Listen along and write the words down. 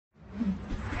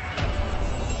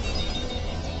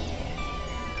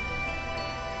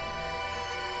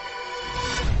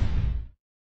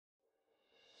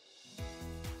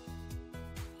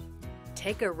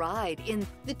Take a ride in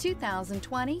the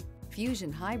 2020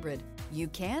 Fusion Hybrid. You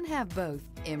can have both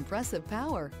impressive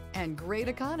power and great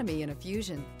economy in a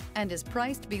Fusion, and is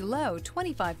priced below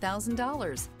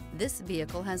 $25,000. This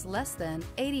vehicle has less than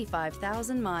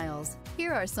 85,000 miles.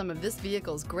 Here are some of this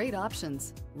vehicle's great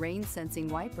options: rain sensing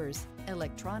wipers,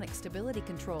 electronic stability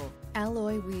control,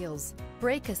 alloy wheels,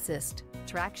 brake assist,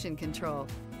 traction control,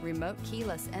 remote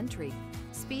keyless entry,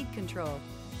 speed control,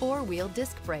 four-wheel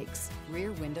disc brakes,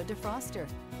 rear window defroster.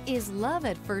 Is love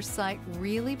at first sight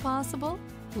really possible?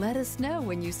 Let us know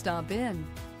when you stop in.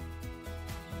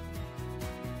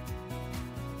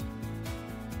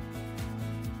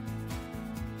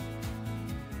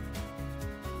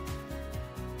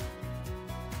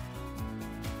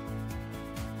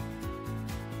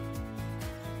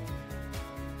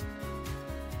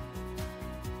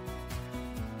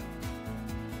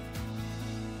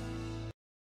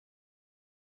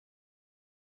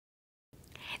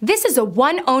 This is a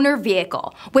one-owner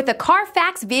vehicle with a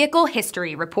Carfax Vehicle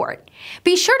History Report.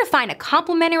 Be sure to find a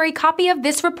complimentary copy of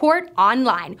this report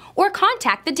online or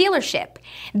contact the dealership.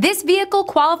 This vehicle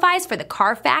qualifies for the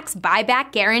Carfax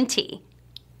Buyback Guarantee.